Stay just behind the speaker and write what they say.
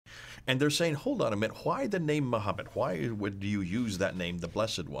And they're saying, hold on a minute, why the name Muhammad? Why would you use that name, the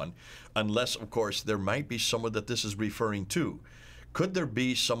Blessed One? Unless, of course, there might be someone that this is referring to. Could there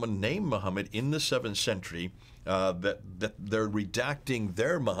be someone named Muhammad in the 7th century that they're redacting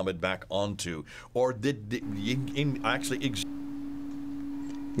their Muhammad back onto? Or did actually exist?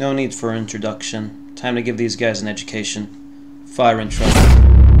 No need for introduction. Time to give these guys an education. Fire intro.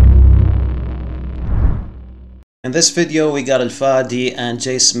 In this video, we got Al-Fadi and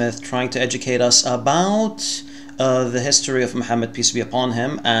Jay Smith trying to educate us about the history of Muhammad, peace be upon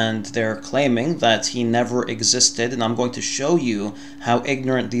him, and they're claiming that he never existed, and I'm going to show you how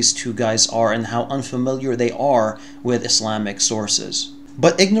ignorant these two guys are and how unfamiliar they are with Islamic sources.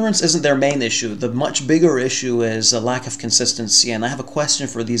 But ignorance isn't their main issue. The much bigger issue is a lack of consistency, and I have a question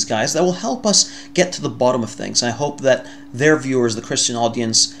for these guys that will help us get to the bottom of things. I hope that their viewers, the Christian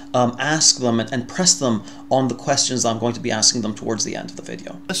audience, ask them and press them on the questions I'm going to be asking them towards the end of the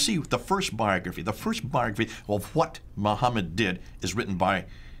video. Let's see the first biography. The first biography of what Muhammad did is written by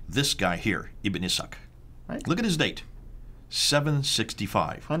this guy here, Ibn Ishaq. Right. Look at his date,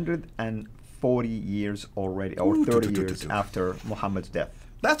 765. 140 years already, or 30 years after Muhammad's death.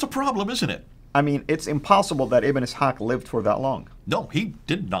 That's a problem, isn't it? I mean, it's impossible that Ibn Ishaq lived for that long. No, he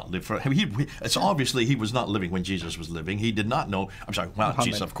did not live for. It's obviously he was not living when Jesus was living. He did not know. I'm sorry. Well,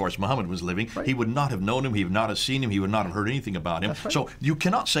 Jesus, of course, Muhammad was living. Right. He would not have known him. He would not have seen him. He would not have heard anything about him. That's right. So you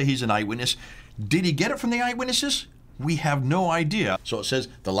cannot say he's an eyewitness. Did he get it from the eyewitnesses? We have no idea. So it says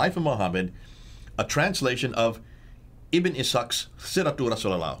the life of Muhammad, a translation of Ibn Ishaq's Siratu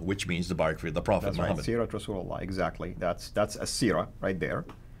Rasulullah, which means the biography of the Prophet That's Muhammad. right, Sirat Rasulullah, exactly. That's a sirah right there.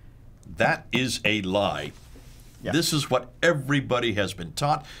 That is a lie. Yeah. This is what everybody has been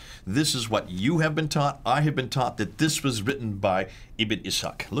taught. This is what you have been taught. I have been taught that this was written by Ibn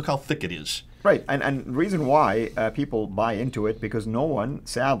Ishaq. Look how thick it is. Right, and the reason why people buy into it, because no one,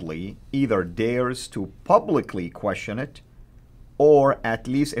 sadly, either dares to publicly question it, or at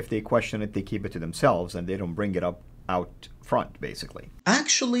least if they question it, they keep it to themselves and they don't bring it up out front, basically.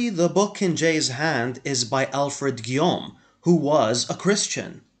 Actually, the book in Jay's hand is by Alfred Guillaume, who was a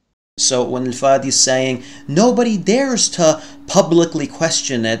Christian. So when Al-Fadi is saying nobody dares to publicly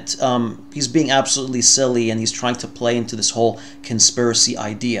question it, he's being absolutely silly and he's trying to play into this whole conspiracy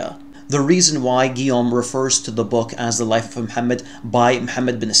idea. The reason why Guillaume refers to the book as The Life of Muhammad by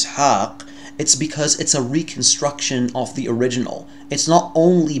Muhammad bin Ishaq, it's because it's a reconstruction of the original. It's not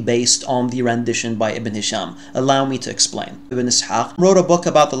only based on the rendition by Ibn Hisham. Allow me to explain. Ibn Ishaq wrote a book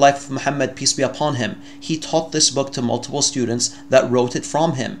about the life of Muhammad, peace be upon him. He taught this book to multiple students that wrote it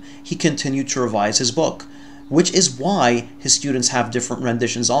from him. He continued to revise his book, which is why his students have different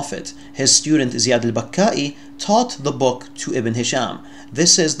renditions of it. His student Ziyad al-Bakkai taught the book to Ibn Hisham.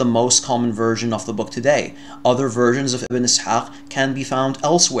 This is the most common version of the book today. Other versions of Ibn Ishaq can be found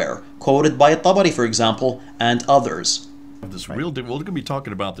elsewhere, quoted by Tabari, for example, and others. This real, we're going to be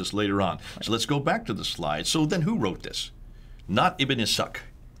talking about this later on. So let's go back to the slide. So then who wrote this? Not Ibn Ishaq.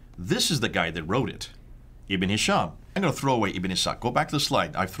 This is the guy that wrote it, Ibn Hisham. I'm going to throw away Ibn Ishaq. Go back to the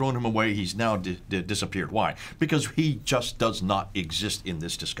slide. I've thrown him away. He's now disappeared. Why? Because he just does not exist in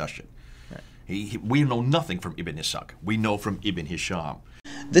this discussion. We know nothing from Ibn Ishaq. We know from Ibn Hisham.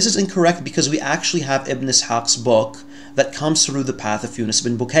 This is incorrect because we actually have Ibn Ishaq's book that comes through the path of Yunus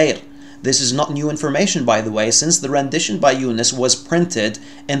bin Bukayr. This is not new information, by the way, since the rendition by Yunus was printed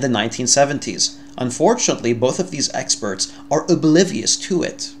in the 1970s. Unfortunately, both of these experts are oblivious to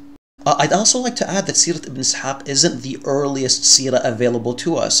it. I'd also like to add that Sirat ibn Ishaq isn't the earliest Sirah available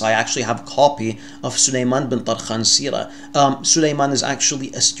to us. I actually have a copy of Sulaiman bin Tarkhan's Sirah. Sulaiman is actually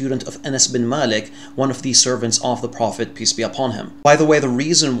a student of Anas bin Malik, one of the servants of the Prophet, peace be upon him. By the way, the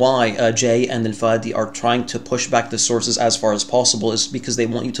reason why Jay and Al-Fadi are trying to push back the sources as far as possible is because they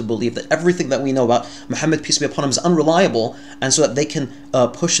want you to believe that everything that we know about Muhammad, peace be upon him, is unreliable, and so that they can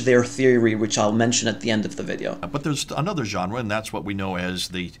push their theory, which I'll mention at the end of the video. But there's another genre, and that's what we know as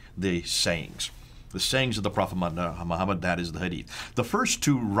the sayings. The sayings of the Prophet Muhammad, that is the Hadith. The first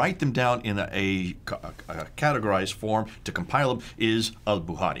to write them down in a categorized form, to compile them, is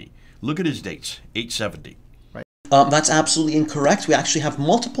Al-Bukhari. Look at his dates, 870. That's absolutely incorrect. We actually have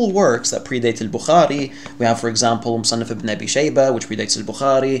multiple works that predate Al-Bukhari. We have, for example, Musannaf ibn Abi Shayba, which predates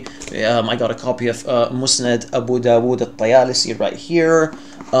Al-Bukhari. I got a copy of Musnad Abu Dawud al-Tayalisi right here.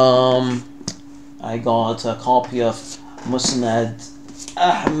 I got a copy of Musnad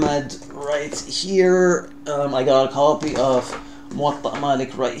Ahmad right here. I got a copy of Muwatta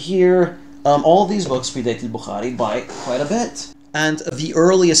Malik right here. All these books predate Al-Bukhari by quite a bit. And the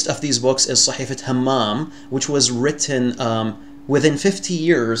earliest of these books is Sahifat Hammam, which was written Within 50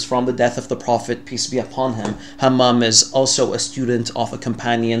 years from the death of the Prophet, peace be upon him, Hammam is also a student of a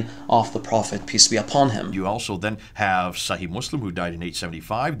companion of the Prophet, peace be upon him. You also then have Sahih Muslim, who died in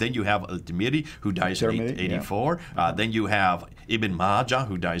 875. Then you have Al-Tirmidhi, who dies in 884. Then you have Ibn Majah,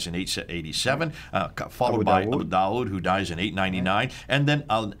 who dies in 887, followed by Abu Dawud, who dies in 899. And then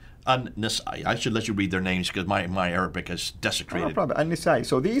An-Nasai. I should let you read their names because my Arabic is desecrated. No problem. An-Nasai.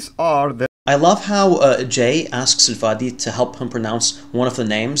 So these are the... I love how Jay asks Al-Fadi to help him pronounce one of the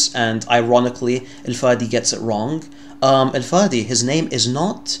names, and ironically, Al-Fadi gets it wrong. Al-Fadi, his name is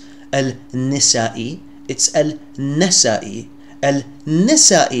not Al-Nisa'i, it's Al-Nasa'i.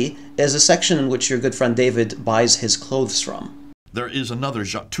 Al-Nisa'i is a section in which your good friend David buys his clothes from. There is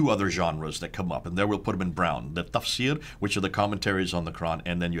two other genres that come up, and there we'll put them in brown. The tafsir, which are the commentaries on the Quran,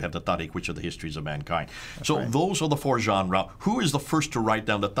 and then you have the tariq, which are the histories of mankind. Those are the four genres. Who is the first to write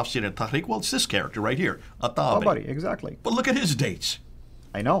down the tafsir and tariq? Well, it's this character right here, At-Tabari. Exactly. But look at his dates.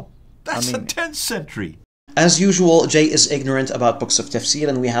 I know. That's the 10th century. As usual, Jay is ignorant about books of tafsir,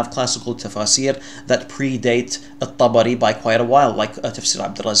 and we have classical tafasir that predate At-Tabari by quite a while, like Tafsir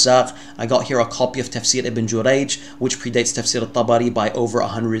Abd al-Razzaq. I got here a copy of Tafsir Ibn Jurayj, which predates Tafsir At-Tabari by over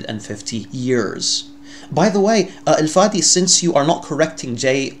 150 years. By the way, Al-Fadi, since you are not correcting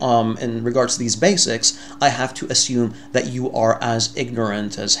Jay in regards to these basics, I have to assume that you are as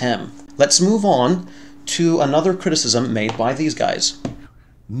ignorant as him. Let's move on to another criticism made by these guys.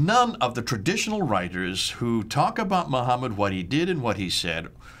 None of the traditional writers who talk about Muhammad, what he did and what he said,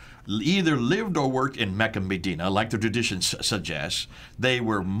 either lived or worked in Mecca and Medina, like the traditions suggest. They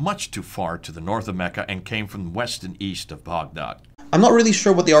were much too far to the north of Mecca and came from west and east of Baghdad. I'm not really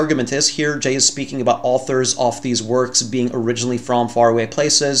sure what the argument is here. Jay is speaking about authors of these works being originally from faraway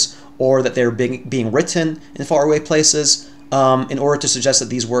places, or that they're being written in faraway places. In order to suggest that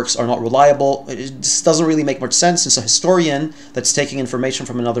these works are not reliable. It just doesn't really make much sense, since a historian that's taking information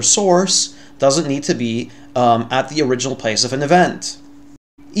from another source doesn't need to be at the original place of an event.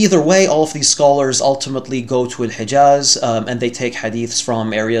 Either way, all of these scholars ultimately go to Al-Hijaz, and they take hadiths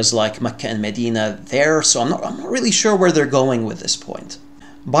from areas like Mecca and Medina there, so I'm not really sure where they're going with this point.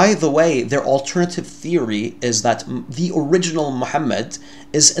 By the way, their alternative theory is that the original Muhammad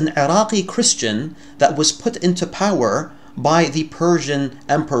is an Iraqi Christian that was put into power by the Persian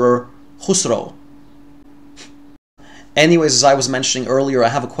Emperor Khusro. Anyways, as I was mentioning earlier, I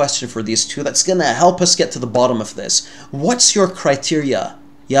have a question for these two that's gonna help us get to the bottom of this. What's your criteria,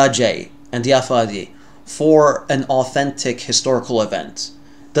 Ya Jay and Ya Fadi, for an authentic historical event?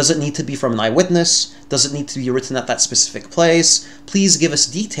 Does it need to be from an eyewitness? Does it need to be written at that specific place? Please give us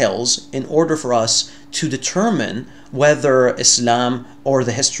details in order for us to determine whether Islam or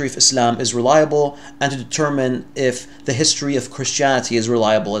the history of Islam is reliable, and to determine if the history of Christianity is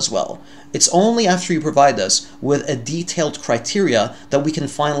reliable as well. It's only after you provide us with a detailed criteria that we can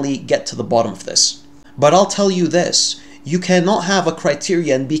finally get to the bottom of this. But I'll tell you this, you cannot have a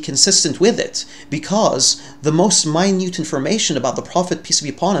criteria and be consistent with it, because the most minute information about the Prophet, peace be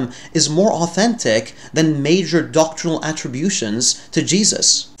upon him, is more authentic than major doctrinal attributions to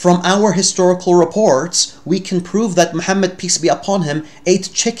Jesus. From our historical reports, we can prove that Muhammad, peace be upon him, ate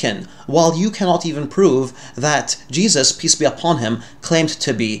chicken, while you cannot even prove that Jesus, peace be upon him, claimed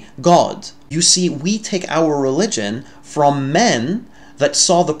to be God. You see, we take our religion from men that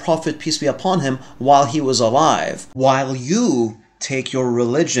saw the Prophet, peace be upon him, while he was alive, while you take your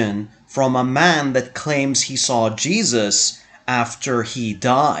religion from a man that claims he saw Jesus after he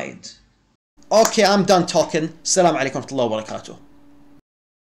died. Okay, I'm done talking. Assalamu alaikum wa rahmatullahi wa barakatuh.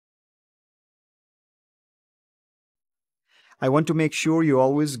 I want to make sure you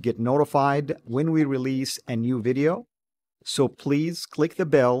always get notified when we release a new video. So please click the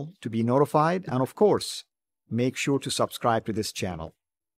bell to be notified, and of course, make sure to subscribe to this channel.